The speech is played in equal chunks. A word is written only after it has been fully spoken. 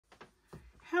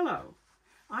Hello,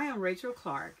 I am Rachel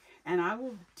Clark, and I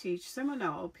will teach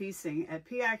Seminole piecing at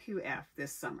PIQF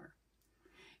this summer.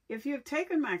 If you have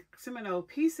taken my Seminole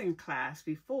piecing class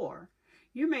before,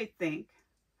 you may think,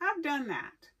 I've done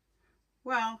that.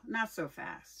 Well, not so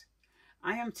fast.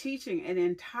 I am teaching an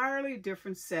entirely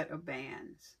different set of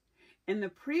bands. In the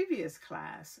previous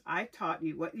class, I taught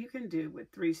you what you can do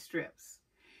with 3 strips.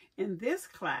 In this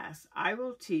class, I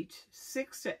will teach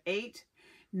 6 to 8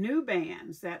 new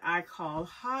bands that I call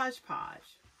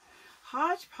hodgepodge.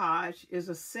 Hodgepodge is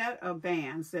a set of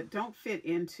bands that don't fit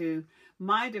into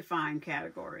my defined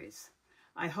categories.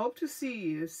 I hope to see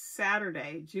you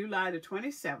Saturday, July the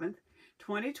 27th,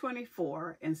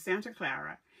 2024 in Santa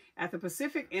Clara at the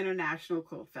Pacific International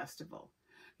Quilt Festival.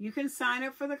 You can sign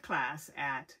up for the class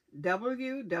at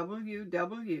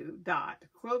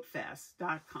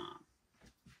www.quiltfest.com.